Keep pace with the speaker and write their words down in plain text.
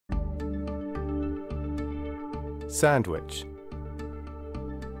Sandwich.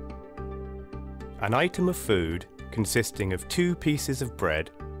 An item of food consisting of two pieces of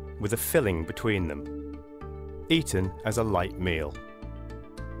bread with a filling between them, eaten as a light meal.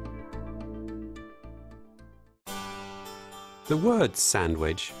 The word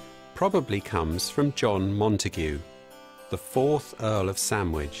sandwich probably comes from John Montagu, the 4th Earl of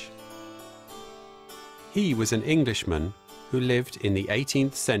Sandwich. He was an Englishman who lived in the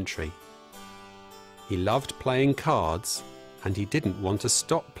 18th century. He loved playing cards and he didn't want to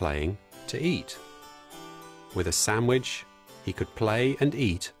stop playing to eat. With a sandwich, he could play and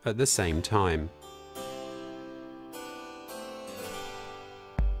eat at the same time.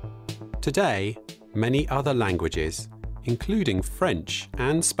 Today, many other languages, including French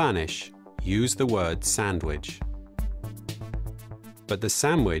and Spanish, use the word sandwich. But the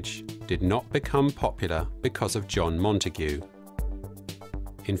sandwich did not become popular because of John Montagu.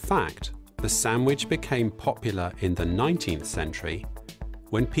 In fact, the sandwich became popular in the 19th century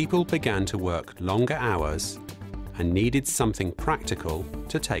when people began to work longer hours and needed something practical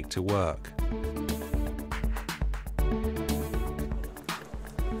to take to work.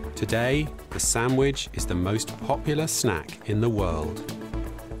 Today, the sandwich is the most popular snack in the world.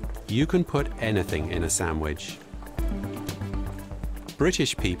 You can put anything in a sandwich.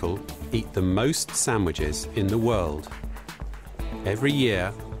 British people eat the most sandwiches in the world. Every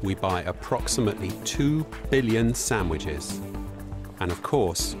year, we buy approximately 2 billion sandwiches. And of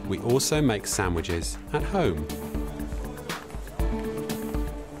course, we also make sandwiches at home.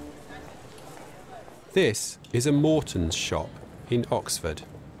 This is a Morton's shop in Oxford.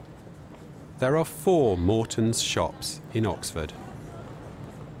 There are 4 Morton's shops in Oxford.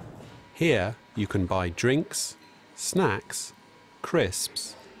 Here you can buy drinks, snacks,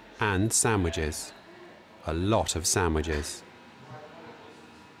 crisps and sandwiches. A lot of sandwiches.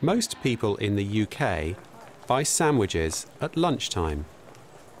 Most people in the UK buy sandwiches at lunchtime,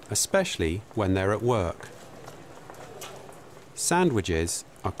 especially when they're at work. Sandwiches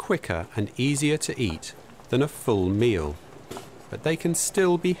are quicker and easier to eat than a full meal, but they can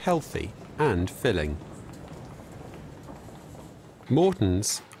still be healthy and filling.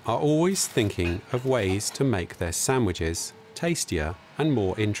 Morton's are always thinking of ways to make their sandwiches tastier and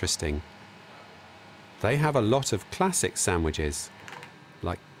more interesting. They have a lot of classic sandwiches,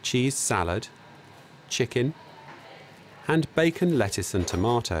 like cheese salad, chicken, and bacon, lettuce and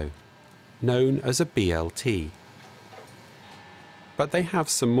tomato, known as a BLT. But they have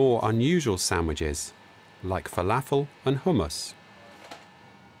some more unusual sandwiches, like falafel and hummus.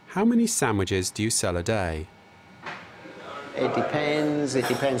 How many sandwiches do you sell a day? It depends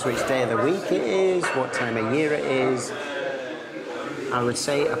which day of the week it is, what time of year it is. I would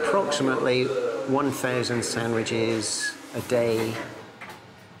say approximately 1,000 sandwiches a day.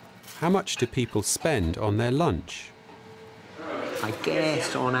 How much do people spend on their lunch? I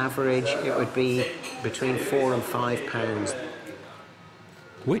guess on average it would be between £4 and £5.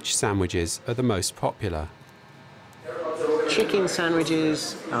 Which sandwiches are the most popular? Chicken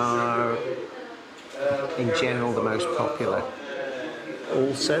sandwiches are in general the most popular.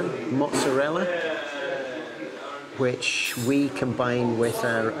 Also mozzarella, which we combine with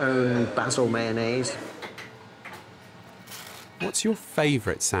our own basil mayonnaise. What's your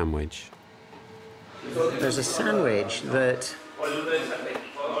favourite sandwich? There's a sandwich that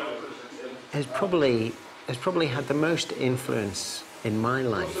has probably had the most influence in my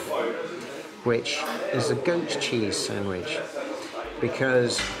life, which is a goat cheese sandwich,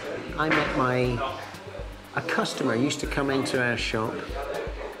 because I met a customer used to come into our shop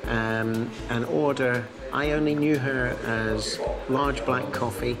and order. I only knew her as large black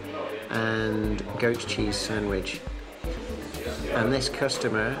coffee and goat cheese sandwich. And this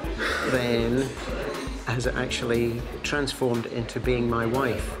customer then has actually transformed into being my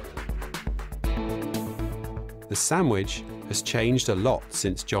wife. The sandwich has changed a lot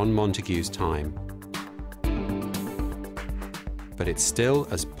since John Montagu's time, but it's still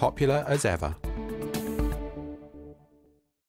as popular as ever.